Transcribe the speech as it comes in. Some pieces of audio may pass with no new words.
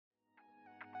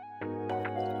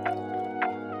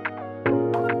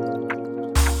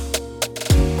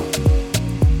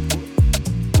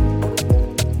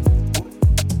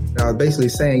basically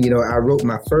saying, I wrote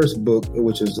my first book,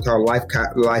 which is called Life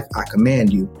I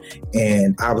Command You.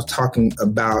 And I was talking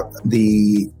about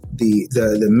the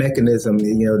mechanism,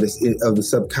 of the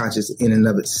subconscious in and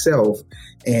of itself,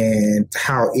 and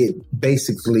how it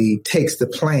basically takes the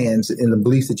plans and the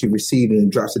beliefs that you receive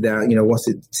and drops it down. Once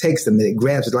it takes them, it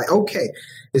grabs it like, okay,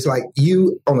 it's like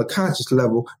you on a conscious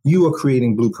level, you are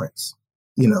creating blueprints.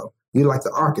 You're like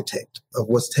the architect of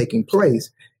what's taking place.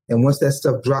 And once that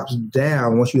stuff drops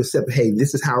down, once you accept, hey,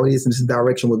 this is how it is and this is the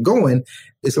direction we're going,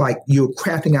 it's like you're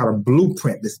crafting out a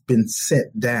blueprint that's been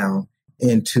sent down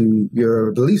into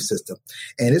your belief system.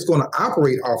 And it's going to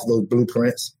operate off those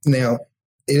blueprints. Now,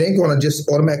 it ain't going to just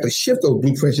automatically shift those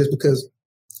blueprints just because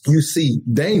you see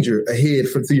danger ahead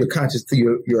through your conscious,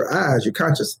 through your eyes, your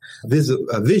conscious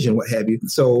vision, what have you.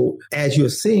 So as you're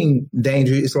seeing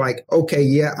danger, it's like, okay,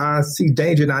 yeah, I see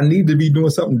danger and I need to be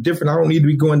doing something different. I don't need to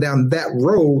be going down that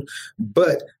road.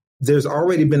 But there's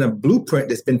already been a blueprint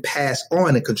that's been passed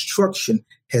on, and construction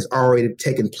has already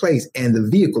taken place and the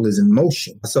vehicle is in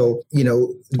motion. So,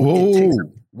 the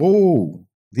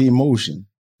emotion.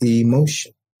 The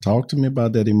emotion. Talk to me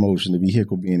about that emotion, the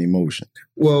vehicle being emotion.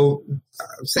 Well,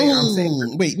 I'm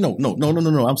saying. Wait, no.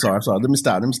 I'm sorry. Let me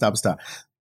stop.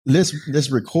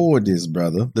 Let's record this,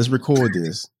 brother. Let's record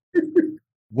this.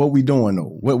 What we doing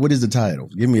though? What is the title?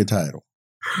 Give me a title.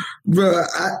 Bro,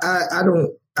 I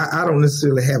don't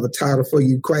necessarily have a title for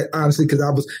you, quite honestly,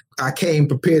 because I came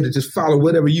prepared to just follow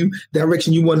whatever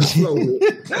direction you wanted to flow with.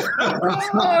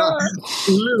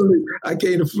 Literally, I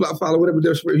came to follow whatever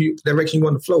direction you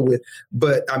want to flow with.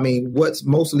 But I mean, what's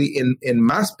mostly in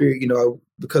my spirit,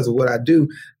 because of what I do,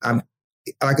 I'm,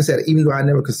 like I said, even though I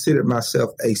never considered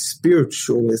myself a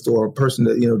spiritualist or a person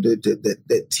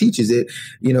that teaches it,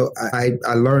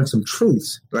 I learned some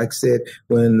truths. Like I said,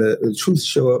 when the truths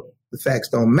show up, the facts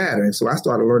don't matter. And so I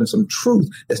started learning some truth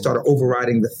that started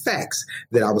overriding the facts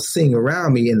that I was seeing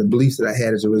around me and the beliefs that I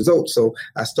had as a result. So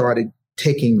I started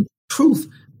taking truth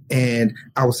and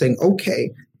I was saying,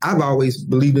 okay, I've always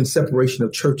believed in separation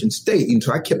of church and state. And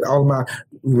so I kept all of my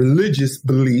religious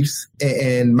beliefs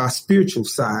and my spiritual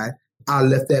side. I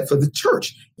left that for the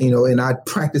church, and I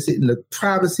practice it in the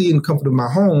privacy and comfort of my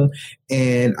home.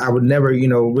 And I would never,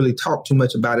 really talk too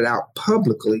much about it out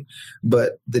publicly.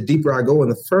 But the deeper I go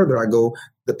and the further I go,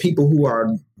 the people who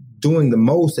are doing the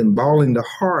most and balling the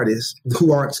hardest,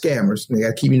 who aren't scammers. They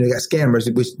got to keep, they got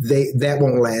scammers, which that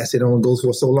won't last. It only goes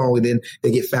for so long and then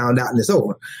they get found out and it's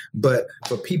over. But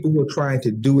for people who are trying to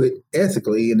do it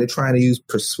ethically and they're trying to use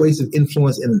persuasive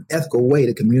influence in an ethical way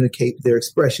to communicate their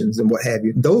expressions and what have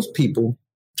you, those people,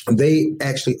 they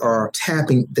actually are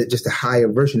tapping just a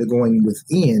higher version of going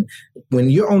within. When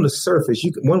you're on the surface,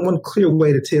 one clear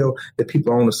way to tell that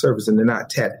people are on the surface and they're not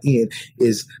tapped in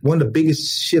is one of the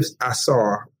biggest shifts I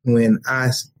saw when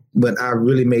I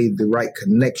really made the right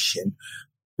connection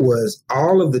was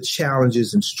all of the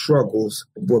challenges and struggles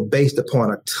were based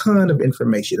upon a ton of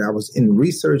information. I was in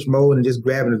research mode and just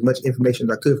grabbing as much information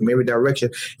as I could from every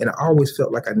direction. And I always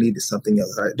felt like I needed something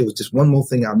else. There was just one more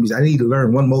thing I need to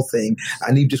learn one more thing.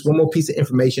 I need just one more piece of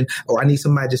information, or I need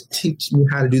somebody to just teach me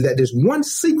how to do that. There's one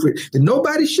secret that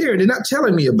nobody's sharing, they're not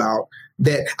telling me about,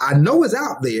 that I know is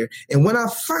out there. And when I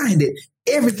find it,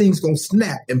 everything's going to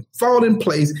snap and fall in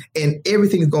place and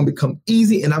everything is going to become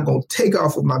easy and I'm going to take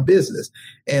off with my business.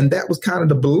 And that was kind of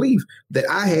the belief that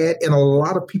I had and a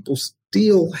lot of people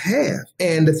still have.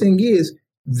 And the thing is,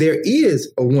 there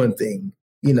is a one thing,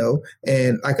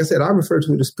 and like I said, I refer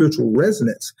to it as spiritual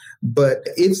resonance, but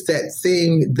it's that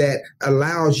thing that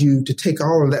allows you to take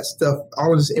all of that stuff,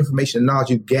 all of this information and knowledge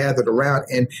you gathered around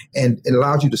and it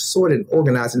allows you to sort it and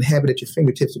organize and have it at your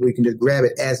fingertips where you can just grab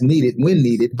it as needed, when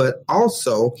needed. But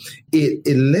also it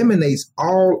eliminates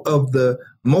all of the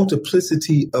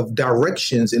multiplicity of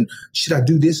directions and should I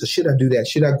do this or should I do that?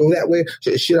 Should I go that way?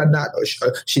 Should I not? Or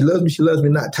she loves me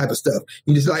not type of stuff.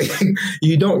 You just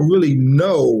you don't really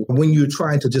know when you're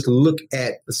trying to just look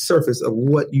at the surface of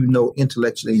what you know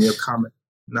intellectually in your common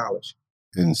knowledge.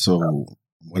 And so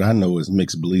what I know is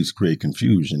mixed beliefs create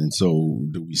confusion. And so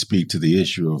do we speak to the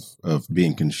issue of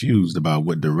being confused about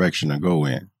what direction to go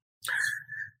in?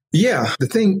 Yeah.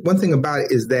 One thing about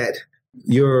it is that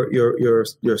your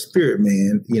spirit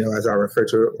man, as I refer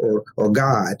to it, or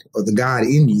God, or the God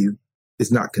in you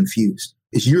is not confused.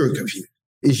 It's you're confused.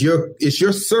 It's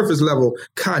your surface level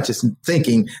conscious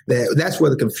thinking that's where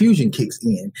the confusion kicks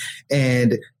in.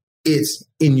 And it's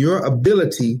in your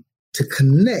ability to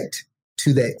connect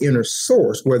to that inner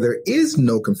source where there is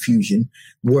no confusion,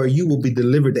 where you will be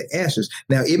delivered the answers.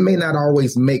 Now, it may not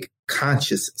always make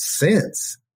conscious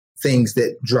sense things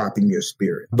that drop in your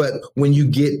spirit. But when you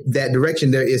get that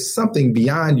direction, there is something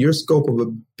beyond your scope of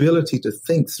ability to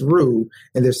think through.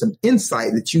 And there's some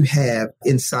insight that you have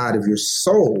inside of your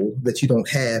soul that you don't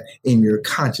have in your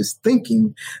conscious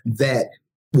thinking that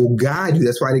will guide you.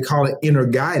 That's why they call it inner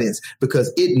guidance,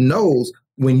 because it knows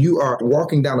when you are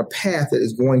walking down a path that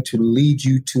is going to lead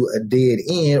you to a dead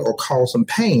end or cause some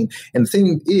pain. And the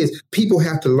thing is, people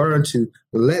have to learn to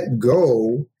let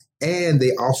go, and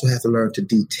they also have to learn to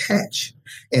detach.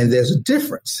 And there's a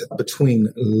difference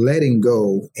between letting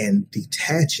go and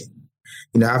detaching.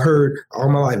 You know, I've heard all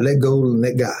my life, let go and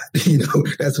let God. You know,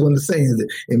 that's one of the sayings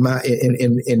in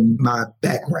my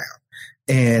background.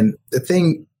 And the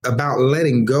thing about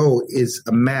letting go is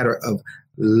a matter of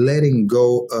letting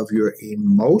go of your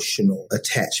emotional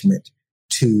attachment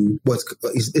to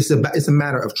it's a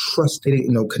matter of trusting,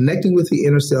 you know, connecting with the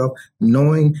inner self,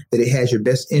 knowing that it has your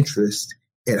best interest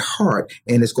at heart,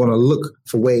 and it's going to look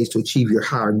for ways to achieve your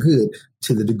higher good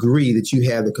to the degree that you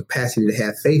have the capacity to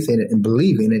have faith in it and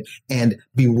believe in it and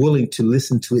be willing to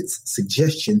listen to its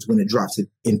suggestions when it drops it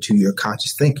into your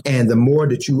conscious thinking. And the more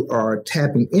that you are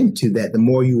tapping into that, the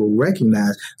more you will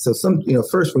recognize. So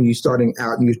first when you're starting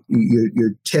out and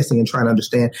you're testing and trying to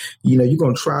understand, you know, you're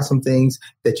going to try some things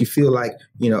that you feel like,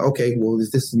 you know, okay, well,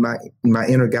 this is my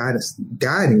inner guidance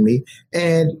guiding me.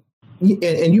 And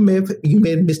you may have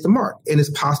missed the mark, and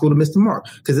it's possible to miss the mark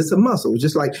because it's a muscle. It's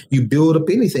just like you build up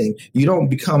anything. You don't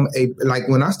become like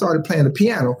when I started playing the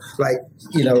piano, like,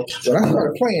 you know, when I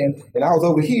started playing and I was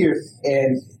over here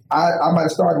and I might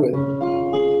have started with,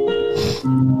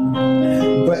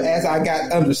 but as I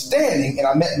got understanding and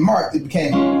I met Mark, it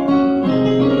became.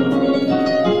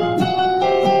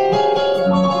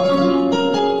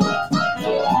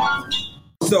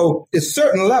 So it's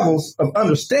certain levels of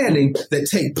understanding that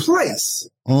take place.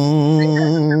 You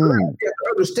have to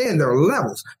understand there are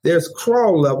levels. There's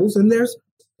crawl levels and there's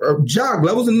jog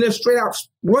levels and there's straight out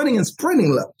running and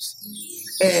sprinting levels.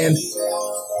 And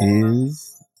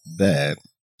is that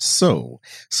so?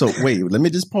 So wait, let me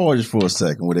just pause for a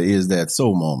second with the is that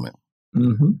so moment.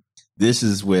 Mm-hmm. This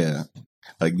is where,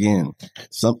 again,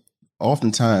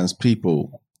 oftentimes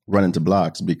people run into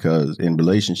blocks because in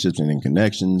relationships and in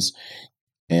connections,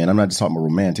 and I'm not just talking about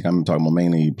romantic, I'm talking about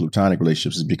mainly platonic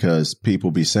relationships, is because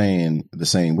people be saying the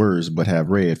same words but have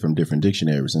read from different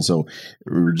dictionaries. And so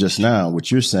just now,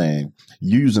 what you're saying,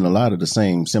 you're using a lot of the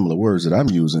same similar words that I'm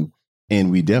using,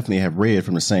 and we definitely have read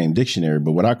from the same dictionary.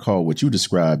 But what I call what you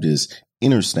described is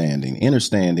understanding.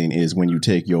 Understanding is when you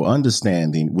take your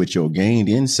understanding with your gained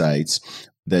insights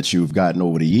that you've gotten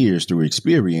over the years through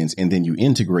experience, and then you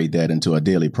integrate that into a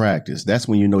daily practice. That's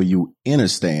when you know you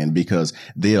understand, because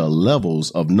there are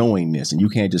levels of knowingness, and you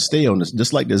can't just stay on this.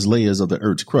 Just like there's layers of the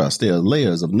earth's crust, there are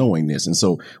layers of knowingness. And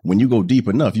so when you go deep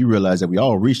enough, you realize that we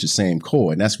all reach the same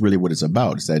core, and that's really what it's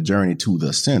about. It's that journey to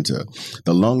the center.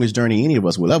 The longest journey any of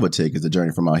us will ever take is the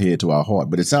journey from our head to our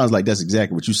heart. But it sounds like that's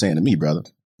exactly what you're saying to me, brother.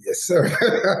 Yes, sir.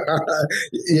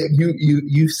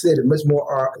 You said it much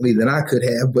more artfully than I could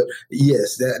have, but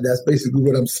yes, that's basically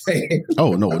what I'm saying.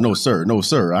 Oh, no, sir.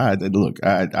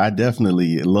 I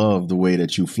definitely love the way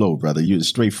that you flow, brother. You're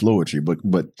straight flowetry,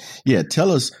 but yeah,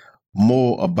 tell us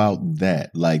more about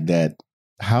that, like that,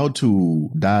 how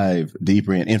to dive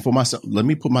deeper in. And for myself, let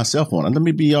me put myself on, and let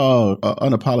me be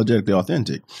unapologetically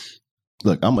authentic.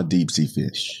 Look, I'm a deep sea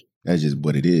fish. That's just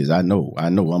what it is. I know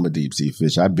I'm a deep sea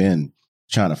fish. I've been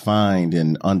trying to find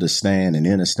and understand and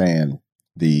understand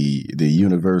the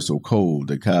universal code,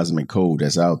 the cosmic code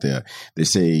that's out there. They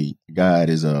say God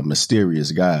is a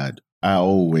mysterious God. I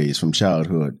always, from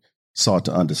childhood, sought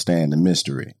to understand the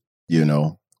mystery, you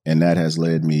know, and that has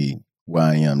led me where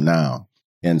I am now.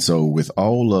 And so with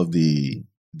all of the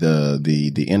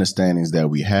understandings that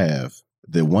we have,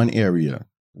 the one area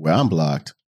where I'm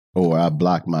blocked, or I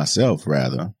blocked myself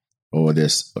rather, or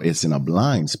it's in a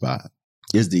blind spot,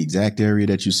 is the exact area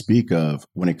that you speak of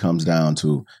when it comes down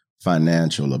to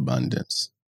financial abundance.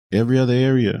 Every other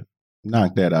area,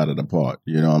 knock that out of the park.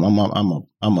 You know,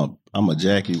 I'm a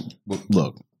Jackie.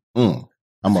 Look,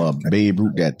 I'm a Babe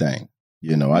Ruth that thing.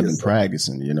 You know, I've been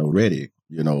practicing. You know, ready.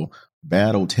 You know,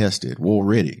 battle tested, war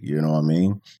ready. You know what I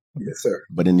mean? Yes, sir.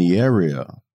 But in the area,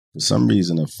 for some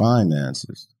reason, of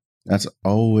finances, that's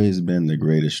always been the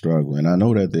greatest struggle. And I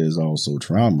know that there's also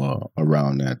trauma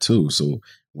around that too. So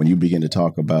when you begin to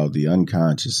talk about the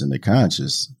unconscious and the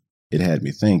conscious, it had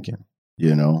me thinking,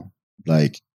 you know,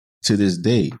 like to this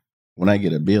day, when I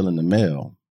get a bill in the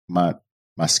mail, my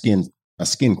skin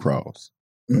crawls.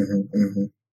 Mm-hmm.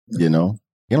 You know,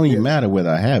 it don't even matter whether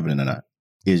I have it or not.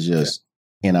 It's just,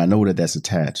 and I know that that's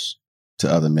attached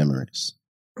to other memories,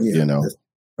 you know,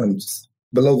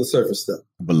 below the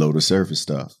surface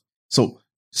stuff. So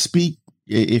speak,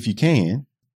 if you can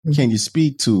you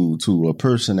speak to a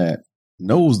person that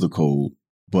knows the code,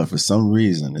 but for some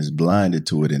reason is blinded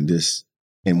to it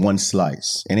in one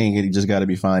slice? And it just got to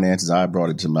be finances. I brought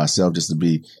it to myself just to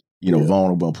be,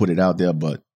 vulnerable and put it out there.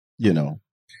 But,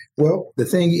 Well, the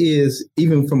thing is,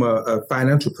 even from a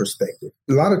financial perspective,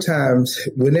 a lot of times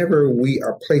whenever we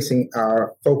are placing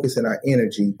our focus and our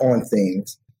energy on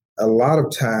things, a lot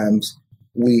of times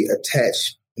we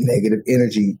attach negative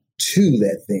energy to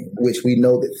that thing, which we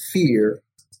know that fear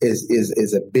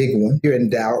is a big one. Fear and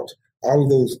doubt, all of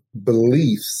those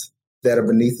beliefs that are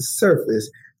beneath the surface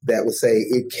that will say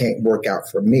it can't work out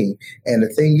for me. And the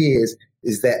thing is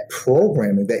that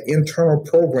programming, that internal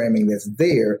programming that's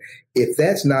there, if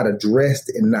that's not addressed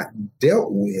and not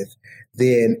dealt with,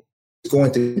 then it's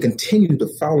going to continue to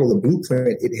follow the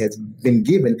blueprint it has been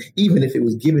given, even if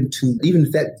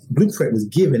that blueprint was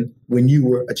given when you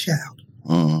were a child.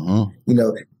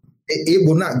 It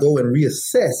will not go and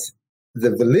reassess the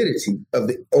validity of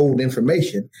the old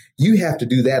information. You have to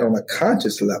do that on a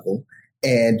conscious level,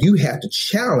 and you have to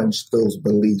challenge those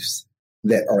beliefs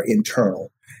that are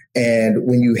internal. And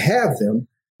when you have them,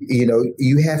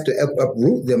 you have to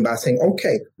uproot them by saying,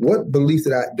 okay, what beliefs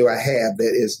do I have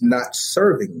that is not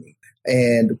serving me?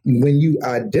 And when you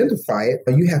identify it,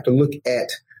 you have to look at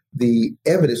the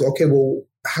evidence. Okay, well,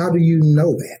 how do you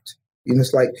know that?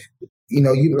 It's like,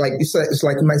 it's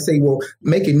like you might say, well,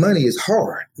 making money is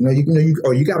hard.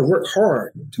 You got to work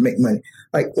hard to make money.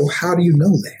 Like, well, how do you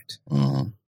know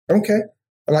that? Okay.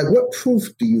 Like, what proof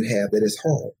do you have that it's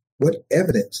hard? What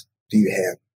evidence do you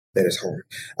have that it's hard?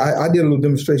 I did a little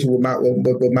demonstration with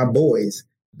my boys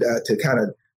to kind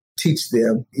of teach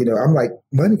them. I'm like,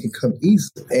 money can come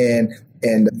easily,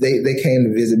 and they came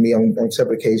to visit me on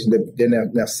several occasions. They're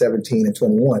now 17 and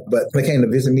 21, but they came to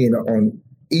visit me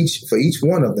for each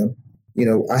one of them.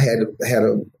 I had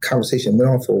a conversation went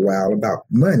on for a while about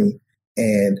money,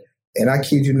 and I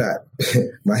kid you not,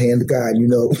 my hand to God,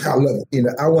 I love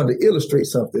it. I wanted to illustrate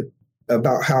something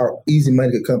about how easy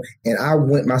money could come. And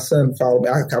my son followed me.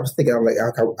 I was thinking,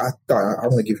 I thought I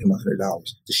want to give him $100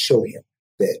 to show him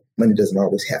that money doesn't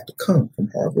always have to come from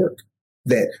hard work,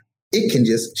 that it can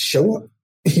just show up,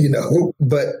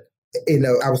 But,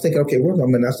 I was thinking, okay, where's my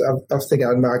money? I was thinking,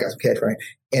 I got some cash right.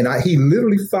 And he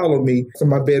literally followed me from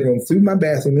my bedroom through my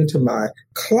bathroom into my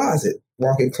closet,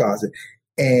 walk-in closet.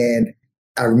 And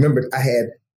I remembered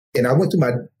I went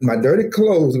through my dirty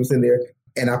clothes that was in there,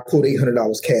 and I pulled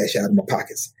 $800 cash out of my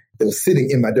pockets that was sitting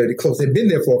in my dirty clothes. It had been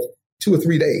there for 2 or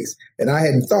 3 days, and I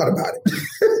hadn't thought about it.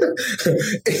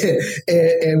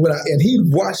 and he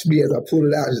watched me as I pulled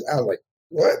it out. I was like,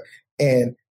 what?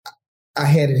 And I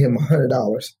handed him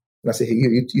 $100. And I said, hey,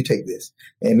 you take this.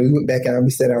 And we went back out and we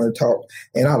sat down and talked.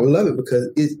 And I love it because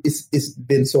it's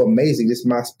been so amazing.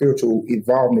 My spiritual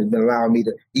involvement has been allowing me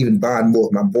to even bond more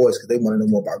with my boys because they want to know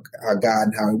more about how God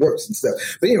and how he works and stuff.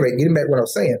 But anyway, getting back to what I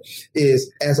was saying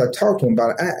is, as I talked to him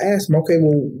about it, I asked him, okay,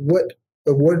 well,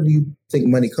 what do you think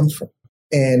money comes from?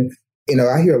 And,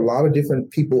 I hear a lot of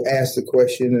different people ask the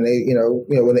question, and they,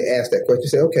 when they ask that question,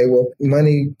 say, okay, well,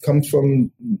 money comes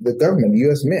from the government, the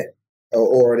U.S. Mint.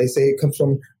 Or they say it comes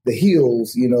from the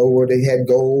hills, where they had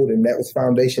gold and that was the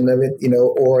foundation of it,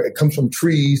 or it comes from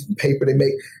trees and paper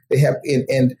they have.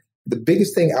 And the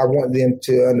biggest thing I want them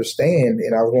to understand,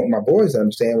 and I want my boys to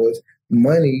understand, was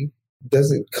money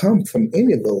doesn't come from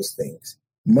any of those things.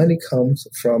 Money comes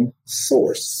from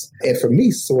source. And for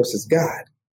me, source is God,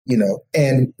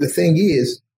 and the thing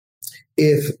is,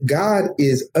 if God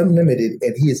is unlimited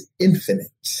and he is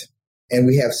infinite, and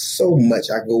we have so much,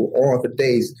 I go on for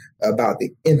days about the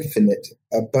infinite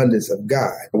abundance of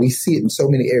God. We see it in so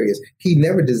many areas. He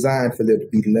never designed for there to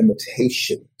be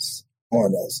limitations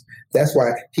on us. That's why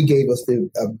he gave us the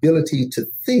ability to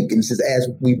think, and says, as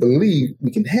we believe,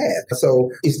 we can have. So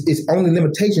it's only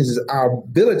limitations is our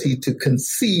ability to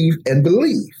conceive and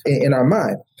believe in our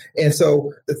mind. And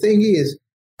so the thing is,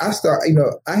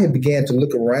 I had began to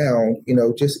look around,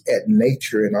 just at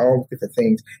nature and all different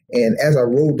things. And as I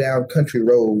rode down country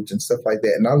roads and stuff like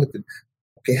that, and I looked at,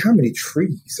 okay, how many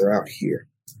trees are out here?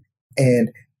 And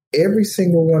every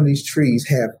single one of these trees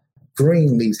have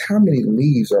green leaves. How many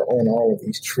leaves are on all of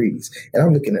these trees? And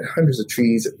I'm looking at hundreds of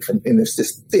trees and there's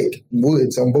this thick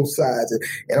woods on both sides.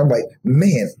 And I'm like,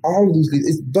 man, all of these leaves,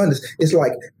 it's abundance. It's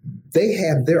like they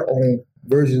have their own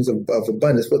versions of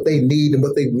abundance. What they need and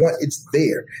what they want, it's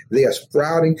there. They are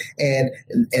sprouting, and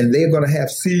they're going to have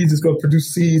seeds. It's going to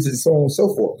produce seeds, and so on and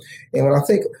so forth. And when I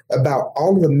think about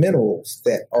all of the minerals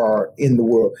that are in the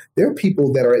world, there are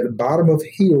people that are at the bottom of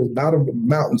hills, bottom of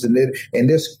mountains, and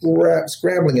they're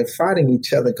scrambling and fighting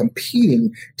each other,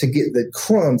 competing to get the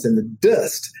crumbs and the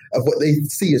dust of what they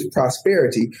see as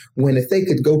prosperity, when if they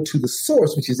could go to the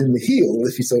source, which is in the hill,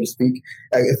 if you so to speak,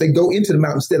 if they go into the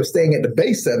mountain instead of staying at the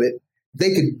base of it,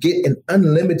 they could get an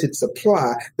unlimited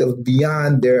supply that was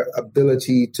beyond their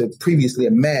ability to previously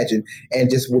imagine, and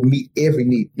just will meet every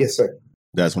need. Yes, sir.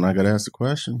 That's when I got to ask the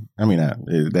question. I mean,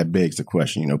 that begs the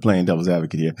question, playing devil's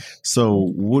advocate here.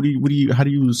 So how do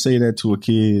you say that to a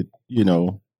kid,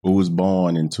 who was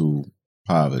born into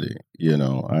poverty,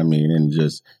 and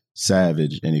just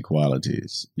savage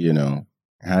inequalities,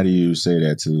 how do you say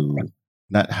that to,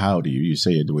 not how do you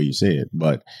say it the way you say it,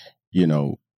 but,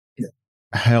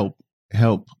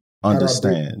 help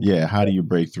understand. Yeah. How do you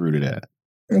break through to that?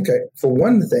 Okay. For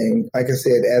one thing, like I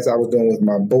said, as I was doing with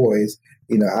my boys,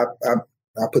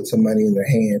 I put some money in their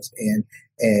hands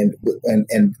and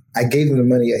I gave them the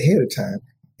money ahead of time.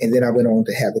 And then I went on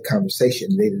to have the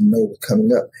conversation. They didn't know it was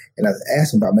coming up. And I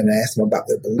asked them about money. I asked them about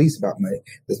their beliefs about money.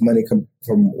 Does money come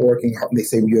from working hard? They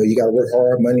say, you got to work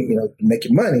hard, money, to make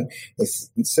your money, et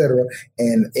cetera.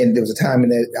 And there was a time in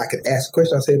that I could ask a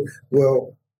question. I said,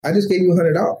 well, I just gave you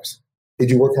 $100.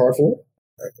 Did you work hard for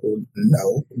it? Well,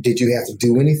 no. Did you have to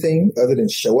do anything other than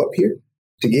show up here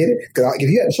to get it? Because if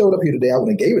you hadn't showed up here today, I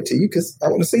wouldn't have gave it to you because I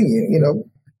wouldn't have seen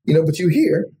you, but you're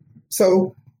here.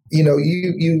 So,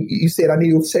 you said I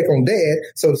need to check on Dad.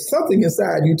 So something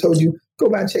inside you told you, go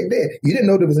by and check Dad. You didn't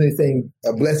know there was anything,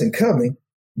 a blessing coming,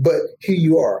 but here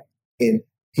you are and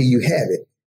here you have it.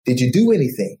 Did you do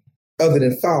anything other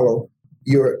than follow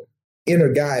your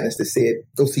inner guidance that said,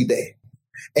 go see Dad?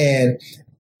 And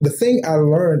the thing I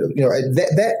learned,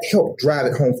 that helped drive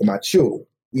it home for my children,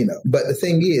 but the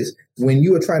thing is, when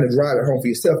you are trying to drive it home for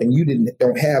yourself and you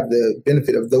don't have the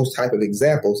benefit of those type of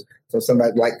examples from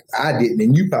somebody like I didn't,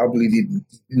 and you probably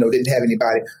didn't have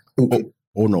anybody who could.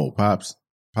 Oh no, Pops,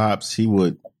 he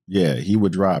would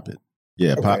drop it.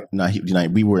 Yeah. Okay.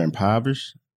 Pop, we were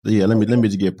impoverished. Yeah. Let me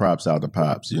just give props out to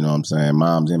Pops. You know what I'm saying?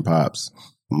 Moms and Pops,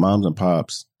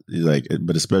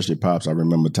 but especially Pops. I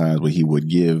remember times where he would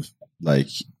give,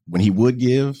 when he would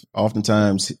give,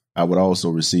 oftentimes I would also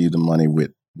receive the money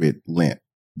with lint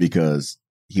because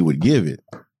he would give it,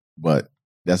 but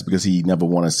that's because he never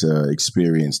wanted us to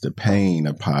experience the pain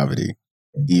of poverty,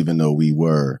 even though we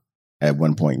were at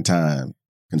one point in time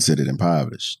considered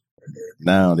impoverished.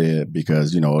 Now that,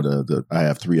 because, I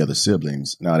have 3 other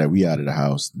siblings, now that we out of the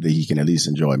house, that he can at least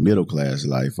enjoy middle class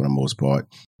life for the most part.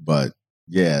 But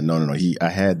yeah, no. I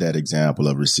had that example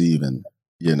of receiving,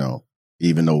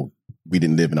 even though we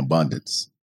didn't live in abundance.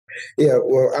 Yeah,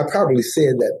 well, I probably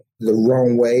said that the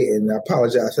wrong way, and I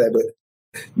apologize for that, but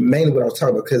mainly what I was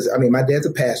talking about, because, my dad's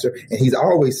a pastor, and he's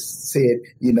always said,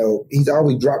 he's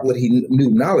always dropped what he knew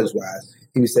knowledge-wise.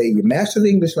 He would say, you master the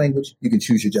English language, you can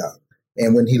choose your job.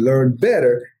 And when he learned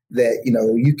better that,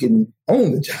 you can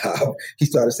own the job, he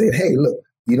started saying, hey, look,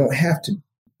 you don't have to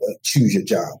choose your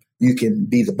job. You can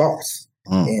be the boss.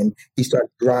 And he started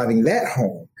driving that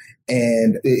home.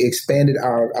 And it expanded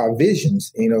our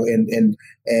visions, and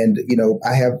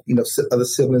I have, other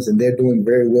siblings, and they're doing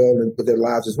very well with their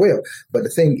lives as well. But the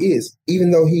thing is,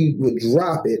 even though he would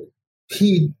drop it,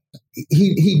 he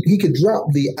could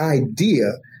drop the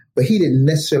idea, but he didn't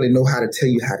necessarily know how to tell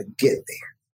you how to get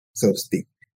there, so to speak.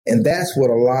 And that's what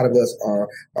a lot of us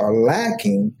are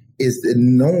lacking, is the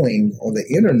knowing, or the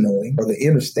inner knowing, or the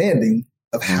understanding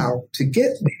of how to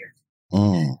get there.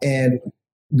 And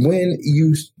when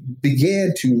you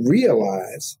began to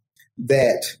realize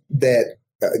that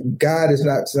God is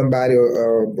not somebody,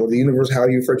 or the universe, how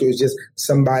you refer to it, is just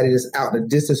somebody that's out in the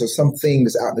distance, or something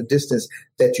that's out in the distance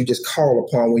that you just call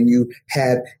upon when you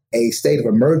had a state of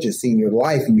emergency in your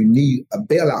life and you need a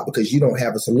bailout because you don't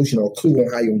have a solution or a clue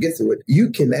on how you're going to get through it.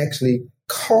 You can actually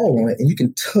call on it, and you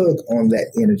can tug on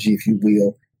that energy, if you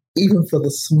will, even for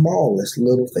the smallest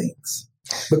little things.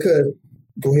 Because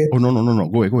go ahead. Oh, no.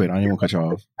 Go ahead. I ain't gonna cut you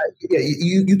off. Yeah,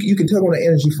 you can tug on the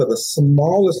energy for the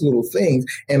smallest little things.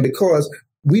 And because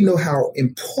we know how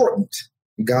important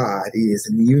God is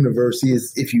and the universe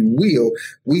is, if you will,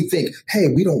 we think, hey,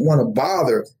 we don't want to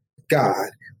bother God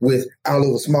with our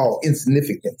little small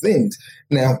insignificant things.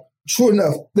 Now, sure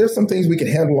enough, there's some things we can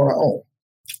handle on our own.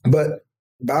 But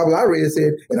the Bible I read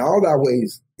said, in all thy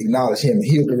ways, acknowledge him and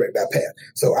he'll direct thy path.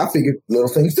 So I figured little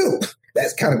things too.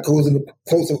 That's kind of goes in the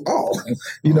quotes of all,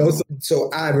 So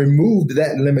I removed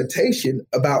that limitation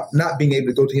about not being able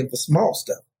to go to him for small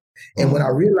stuff. And when I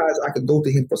realized I could go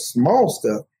to him for small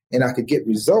stuff and I could get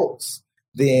results,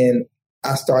 then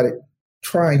I started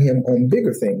trying him on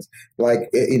bigger things. Like,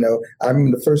 I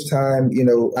remember the first time,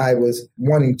 I was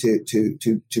wanting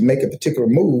to make a particular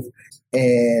move,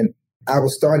 and I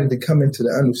was starting to come into the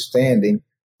understanding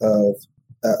of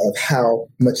how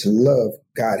much love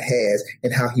God has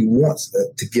and how he wants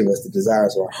to give us the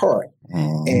desires of our heart.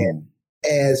 And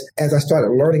as I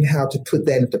started learning how to put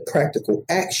that into practical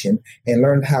action and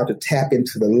learned how to tap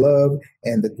into the love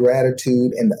and the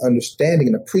gratitude and the understanding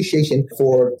and appreciation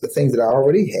for the things that I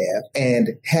already have, and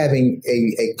having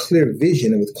a clear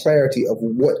vision and with clarity of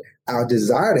what I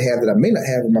desire to have that I may not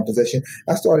have in my possession,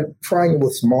 I started trying it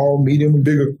with small, medium,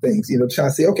 bigger things, trying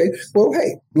to say, okay, well,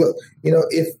 hey, look,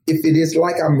 if it is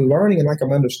like I'm learning and like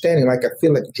I'm understanding, like I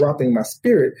feel like dropping my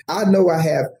spirit, I know I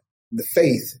have the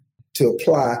faith to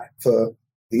apply for,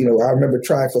 I remember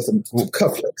trying for some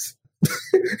cufflinks,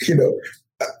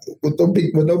 with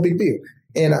no big deal.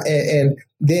 And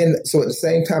then, so at the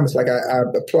same time, it's like I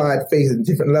applied faith at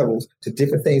different levels to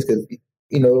different things because,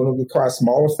 it requires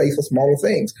smaller faith for smaller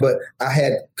things. But I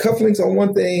had cufflinks on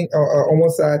one thing, on one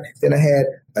side, then I had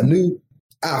a new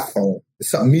iPhone,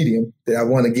 something medium that I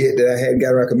want to get that I hadn't got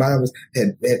around because mine was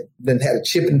had a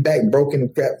chip in the back, broken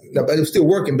and crap. No, but it was still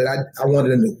working, but I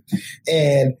wanted a new.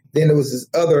 And then there was this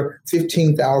other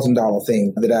 $15,000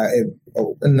 thing that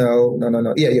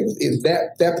no. Yeah, it was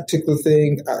that particular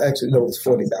thing. It was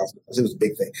 $40,000. It was a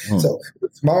big thing. So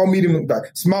small, medium,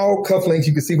 small cufflinks,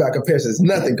 you can see by comparison, is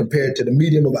nothing compared to the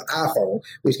medium of an iPhone,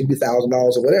 which can be $1,000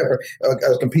 or whatever,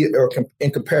 or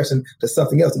in comparison to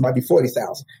something else, it might be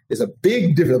 $40,000. There's a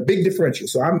big differential.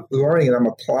 So I'm learning and I'm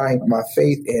applying my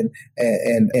faith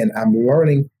and I'm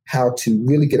learning how to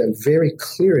really get a very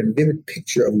clear and vivid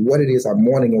picture of what it is I'm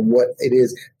wanting and what it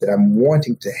is that I'm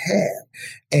wanting to have.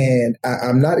 And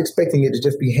I'm not expecting it to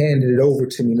just be handed over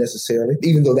to me necessarily,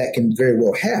 even though that can very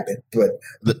well happen. But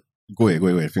go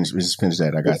ahead. Finish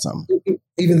that. I got something.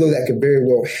 Even though that could very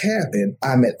well happen,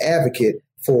 I'm an advocate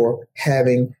for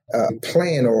having a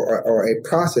plan or a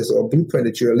process or a blueprint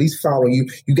that you're at least following.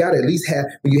 You got to at least have,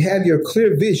 when you have your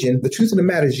clear vision, the truth of the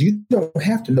matter is you don't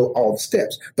have to know all the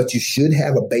steps, but you should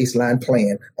have a baseline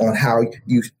plan on how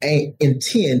you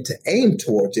intend to aim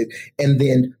towards it, and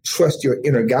then trust your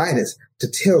inner guidance to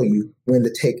tell you when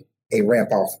to take a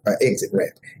exit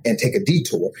ramp and take a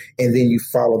detour. And then you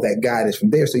follow that guidance from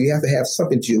there. So you have to have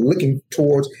something that you're looking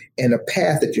towards and a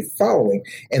path that you're following.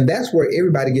 And that's where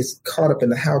everybody gets caught up in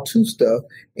the how-to stuff.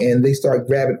 And they start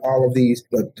grabbing all of these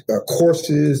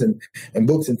courses and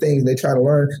books and things. And they try to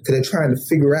learn because they're trying to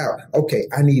figure out, okay,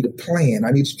 I need a plan.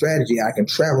 I need strategy. I can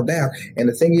travel down. And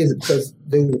the thing is, because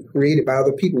they were created by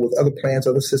other people with other plans,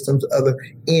 other systems, other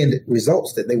end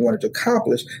results that they wanted to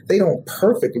accomplish, they don't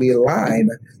perfectly align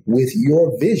with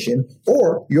your vision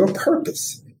or your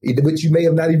purpose, which you may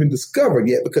have not even discovered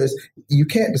yet, because you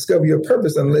can't discover your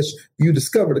purpose unless you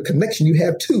discover the connection you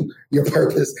have to your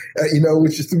purpose,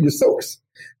 which is through your source.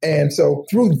 And so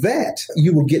through that,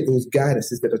 you will get those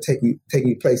guidances that are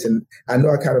taking place. And I know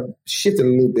I kind of shifted a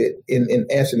little bit in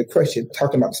answering the question,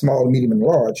 talking about small, medium, and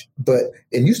large.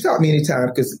 And you stop me anytime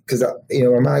because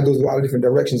my mind goes a lot of different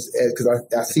directions because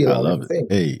I see a lot of different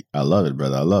things. Hey, I love it,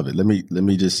 brother. I love it. Let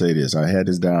me just say this. I had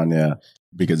this down there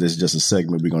because it's just a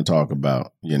segment we're going to talk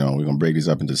about. We're going to break these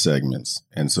up into segments.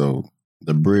 And so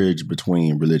the bridge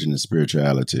between religion and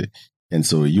spirituality. And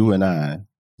so you and I,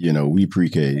 we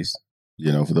pre-Ks.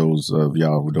 For those of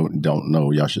y'all who don't know,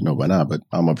 y'all should know by now, but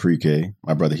I'm a pre-K.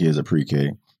 My brother here is a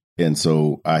pre-K. And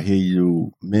so I hear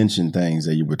you mention things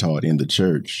that you were taught in the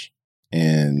church.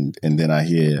 And then I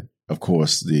hear, of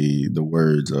course, the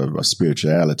words of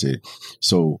spirituality.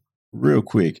 So real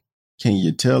quick, can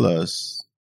you tell us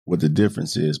what the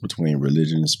difference is between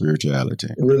religion and spirituality?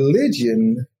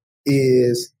 Religion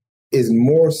is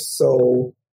more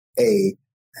so a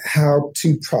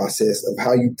how-to process of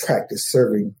how you practice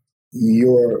serving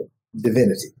your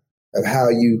divinity, of how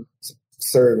you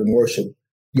serve and worship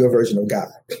your version of God.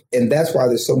 And that's why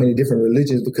there's so many different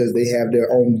religions, because they have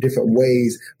their own different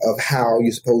ways of how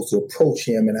you're supposed to approach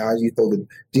him and how you're supposed to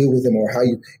deal with him, or how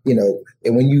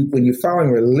and when you're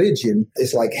following religion,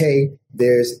 it's like, hey,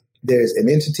 there's an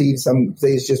entity. Some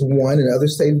say it's just one, and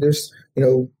others say there's,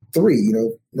 three,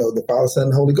 the Father, Son,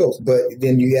 and Holy Ghost. But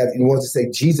then you want to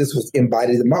say Jesus was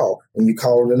embodied them all. When you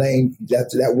call the name,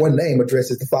 that one name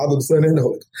addresses the Father, the Son, and the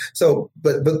Holy Ghost. So,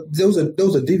 but those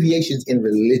are deviations in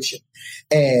religion,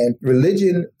 and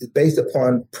religion is based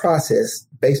upon process,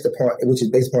 which is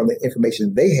based upon the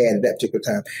information they had at that particular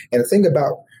time. And the thing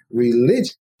about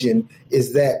religion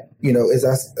is that, as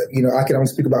I can only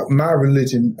speak about my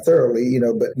religion thoroughly,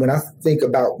 but when I think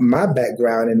about my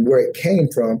background and where it came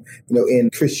from, in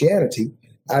Christianity,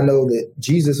 I know that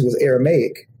Jesus was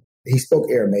Aramaic. He spoke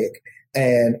Aramaic,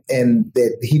 and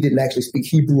that he didn't actually speak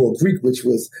Hebrew or Greek, which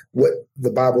was what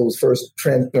the Bible was first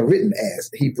written as,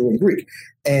 Hebrew and Greek.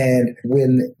 And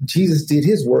when Jesus did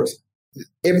his works,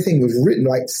 everything was written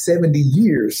like 70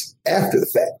 years after the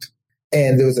fact.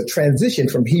 And there was a transition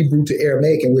from Hebrew to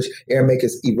Aramaic, in which Aramaic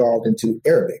has evolved into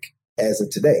Arabic as of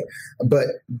today. But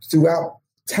throughout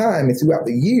time and throughout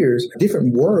the years,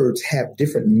 different words have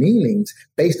different meanings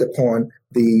based upon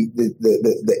the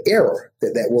era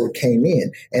that word came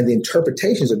in, and the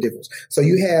interpretations are different. So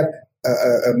you have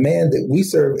a man that we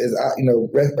serve as,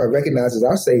 recognized as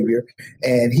our Savior,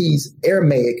 and he's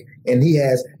Aramaic, and he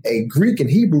has a Greek and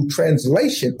Hebrew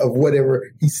translation of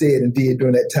whatever he said and did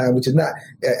during that time, which is not,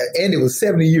 and it was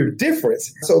 70-year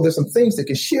difference. So there's some things that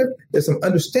can shift. There's some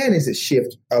understandings that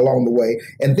shift along the way.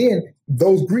 And then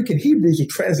those Greek and Hebrews are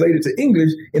translated to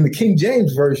English in the King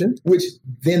James Version, which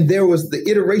then there was the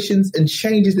iterations and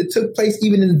changes that took place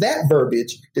even in that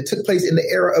verbiage that took place in the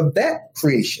era of that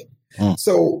creation.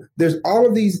 So there's all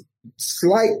of these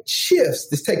slight shifts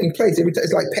that's taking place every time.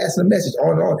 It's like passing a message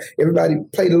on and on. Everybody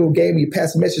played a little game. You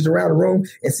pass a message around the room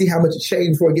and see how much it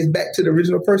changed before it gets back to the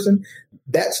original person.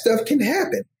 That stuff can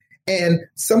happen. And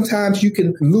sometimes you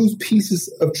can lose pieces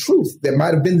of truth that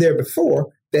might have been there before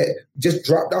that just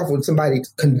dropped off when somebody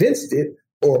condensed it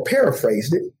or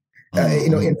paraphrased it,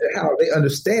 into how they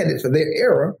understand it for their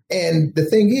era. And the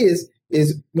thing is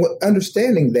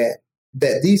understanding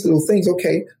that these little things,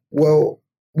 okay, well,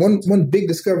 one big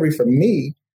discovery for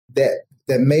me that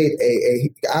made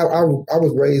I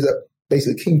was raised up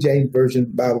basically King James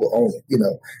Version Bible only.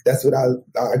 That's what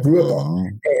I grew up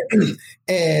on.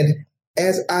 And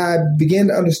as I began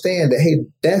to understand that, hey,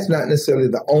 that's not necessarily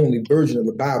the only version of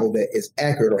the Bible that is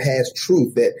accurate or has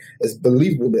truth that is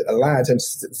believable, that aligns in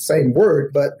the same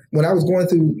word. But when I was going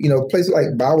through, places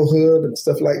like Bible Hub and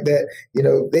stuff like that,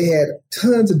 they had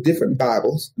tons of different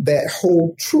Bibles that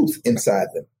hold truth inside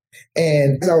them.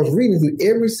 And as I was reading through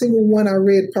every single one I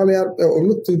read, probably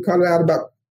out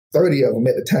about 30 of them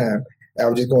at the time. I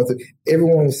was just going through,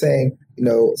 everyone was saying,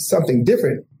 something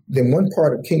different than one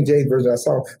part of King James Version I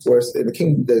saw, where the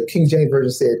King James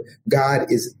Version said, God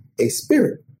is a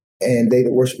spirit, and they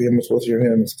that worship him must worship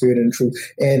him in spirit and truth.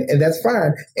 And that's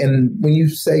fine. And when you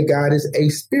say God is a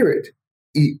spirit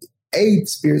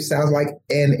sounds like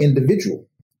an individual.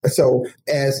 So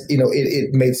as,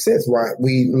 it made sense why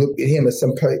we look at him as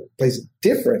some place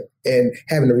different and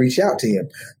having to reach out to him.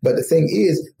 But the thing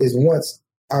is once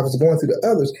I was going through the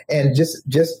others, and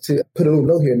just to put a little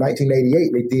note here, in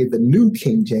 1988, they did the new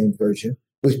King James Version,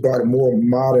 which brought it more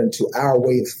modern to our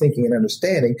way of thinking and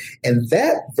understanding. And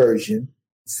that version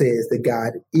says that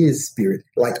God is spirit,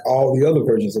 like all the other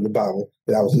versions of the Bible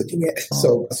that I was looking at.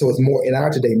 So it's more in our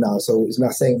today now. So it's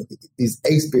not saying he's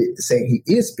a spirit, it's saying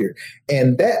he is spirit.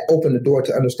 And that opened the door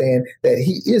to understand that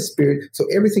he is spirit. So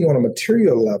everything on a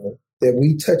material level that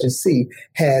we touch and see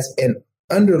has an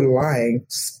underlying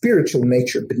spiritual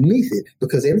nature beneath it,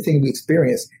 because everything we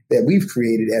experience that we've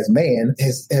created as man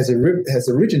has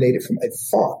originated from a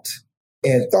thought.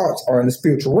 And thoughts are in the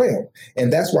spiritual realm.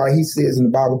 And that's why he says in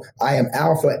the Bible, I am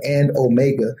Alpha and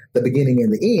Omega, the beginning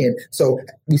and the end. So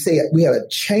we say we have a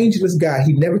changeless God.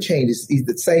 He never changes. He's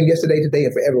the same yesterday, today,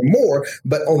 and forevermore.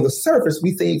 But on the surface,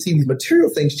 we see these material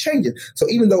things changing. So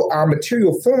even though our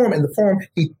material form and the form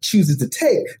he chooses to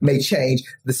take may change,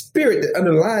 the spirit that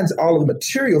underlines all of the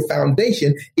material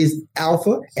foundation is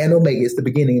Alpha and Omega. It's the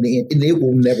beginning and the end, and it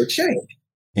will never change.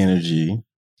 Energy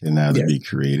can neither be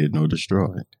created nor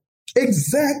destroyed.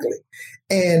 Exactly.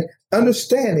 And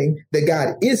understanding that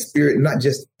God is spirit, not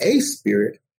just a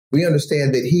spirit, we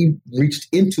understand that he reached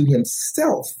into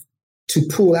himself to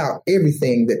pull out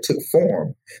everything that took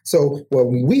form. So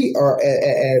when we are,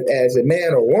 as a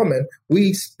man or woman,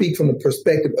 we speak from the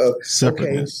perspective of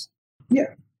separateness. Okay,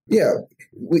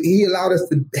 he allowed us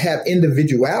to have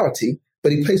individuality,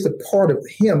 but he placed a part of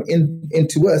him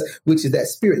into us, which is that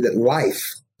spirit, that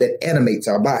life that animates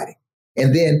our body.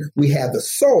 And then we have the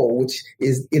soul, which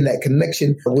is in that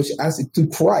connection, which I see through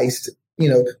Christ. We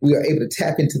are able to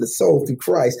tap into the soul through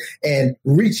Christ and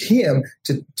reach him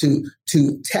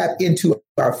to tap into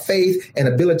our faith and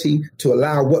ability to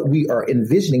allow what we are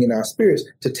envisioning in our spirits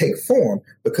to take form,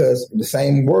 because the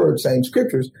same words, same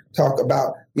scriptures talk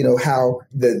about, how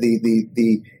the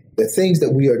things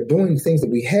that we are doing, things that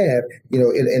we have,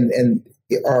 and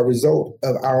are a result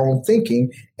of our own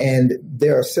thinking. And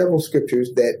there are several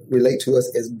scriptures that relate to us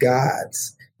as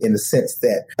gods. in the sense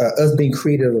that us being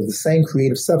created of the same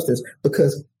creative substance,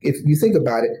 because if you think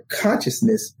about it,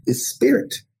 consciousness is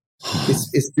spirit.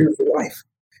 It's spiritual life.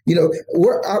 You know,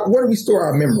 where do we store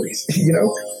our memories? You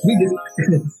know,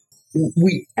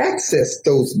 we access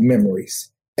those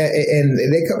memories, and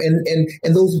they come and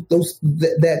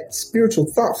that spiritual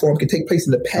thought form can take place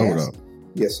in the past. Hold up.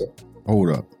 Yes, sir. Hold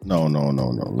up. No.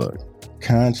 Look,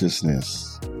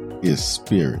 consciousness is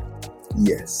spirit.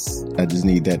 Yes. I just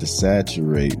need that to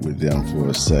saturate with them for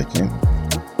a second.